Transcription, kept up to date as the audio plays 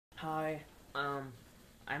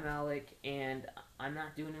I'm Alec, and I'm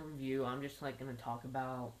not doing a review. I'm just like gonna talk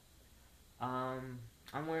about. I'm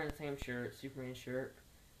wearing the same shirt, shirt,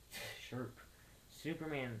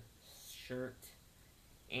 Superman shirt,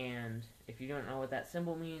 and if you don't know what that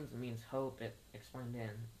symbol means, it means hope. It explained in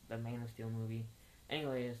the Man of Steel movie.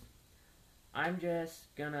 Anyways, I'm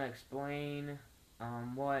just gonna explain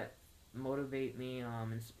what motivate me,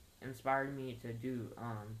 inspired me to do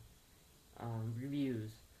reviews.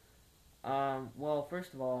 Well,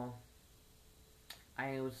 first of all,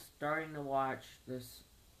 I was starting to watch this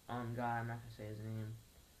guy. I'm not gonna say his name,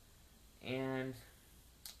 and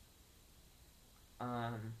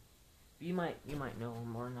um you might know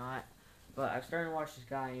him or not. But I started to watch this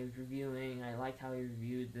guy. He was reviewing. I liked how he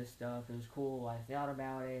reviewed this stuff. It was cool. I thought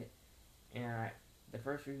about it, and the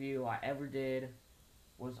first review I ever did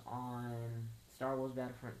was on Star Wars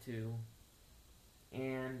Battlefront 2,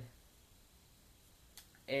 and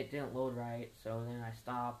it didn't load right. So then I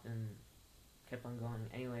stopped and kept on going.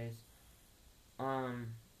 Anyways, um,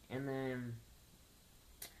 and then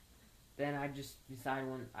I just decided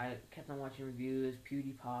when I kept on watching reviews,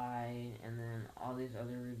 PewDiePie, and then all these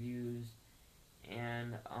other reviews,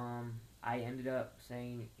 and I ended up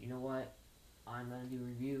saying, you know what, I'm gonna do a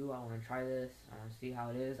review. I want to try this. I want to see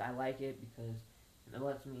how it is. I like it because it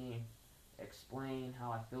lets me explain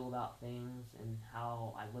how I feel about things and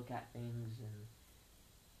how I look at things and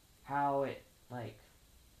how it like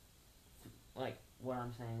what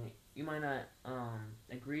I'm saying. You might not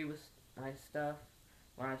agree with my stuff,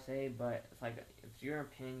 what I say, but it's like it's your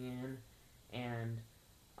opinion, and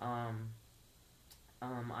um,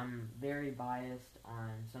 I'm very biased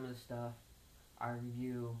on some of the stuff I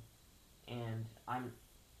review, and I'm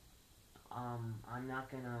not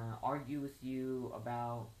gonna argue with you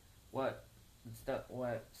about what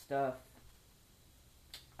stuff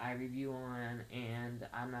I review on, and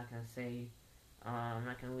I'm not gonna say I'm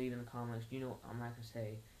not gonna leave in the comments. I'm not gonna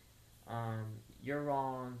say you're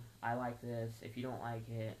wrong. I like this. If you don't like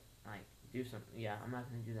it, like do something. Yeah, I'm not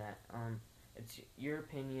gonna do that. It's your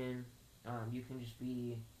opinion. You can just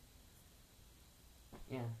be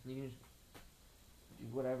yeah. You can just do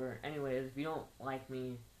whatever. Anyways, if you don't like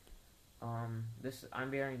me, this I'm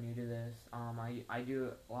very new to this. I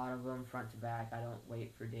do a lot of them front to back. I don't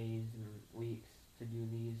wait for days and weeks to do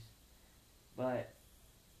these, but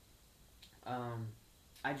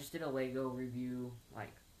I just did a Lego review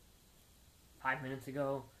like 5 minutes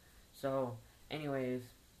ago. So, anyways,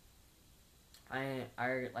 I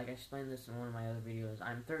like I explained this in one of my other videos.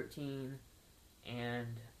 I'm 13,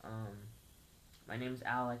 and my name's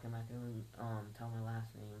Alec. I'm not gonna tell my last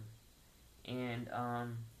name, and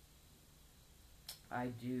I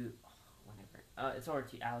do whatever. It's Alec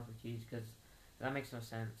Ortiz because that makes no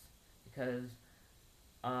sense because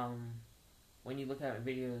um when you look at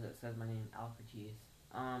videos it says my name Alec Ortiz.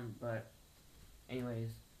 But anyways,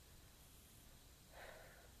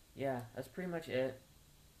 yeah, that's pretty much it.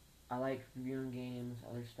 I like reviewing games,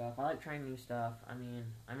 other stuff. I like trying new stuff. I mean,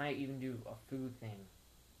 I might even do a food thing.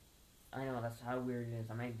 I know that's how weird it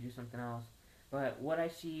is. I might do something else. But what I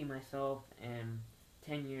see myself in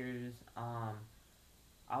 10 years,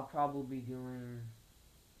 I'll probably be doing,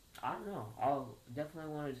 I don't know. I'll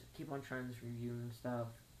definitely want to keep on trying this reviewing stuff.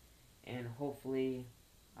 And hopefully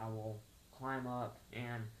I will climb up.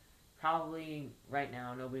 And probably right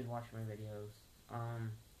now nobody's watching my videos.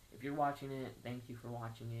 If you're watching it, thank you for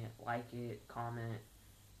watching it. Like it, comment,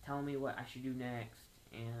 tell me what I should do next,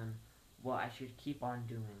 and what I should keep on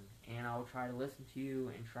doing. And I'll try to listen to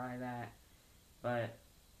you and try that. But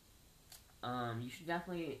you should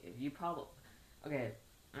definitely, if you probably, okay,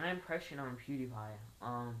 my impression on PewDiePie.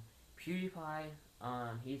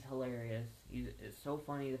 PewDiePie, he's hilarious. It's so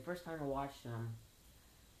funny. The first time I watched him,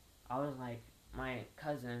 I was like, my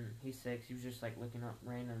cousin, he's 6. He was just like looking up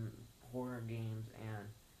random horror games, and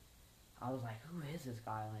I was like, who is this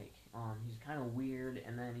guy? Like, he's kind of weird,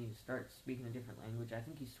 and then he starts speaking a different language. I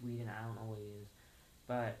think he's Sweden. I don't know what he is,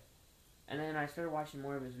 but and then I started watching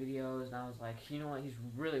more of his videos, and I was like, you know what? He's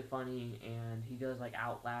really funny, and he does like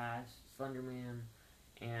Outlast, Slenderman,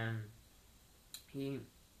 and he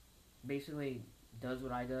basically does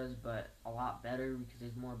what I does, but a lot better because he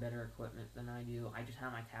has more better equipment than I do. I just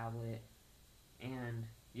have my tablet, and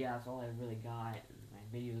yeah, that's all I really got in my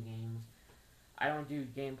video games. I don't do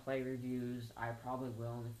gameplay reviews. I probably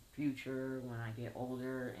will in the future when I get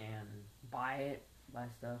older and buy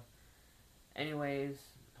stuff. Anyways,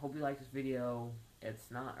 hope you like this video. It's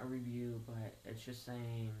not a review, but it's just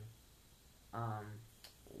saying um,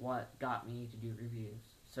 what got me to do reviews.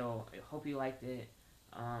 So I hope you liked it.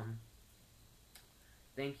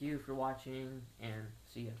 Thank you for watching, and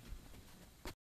see ya.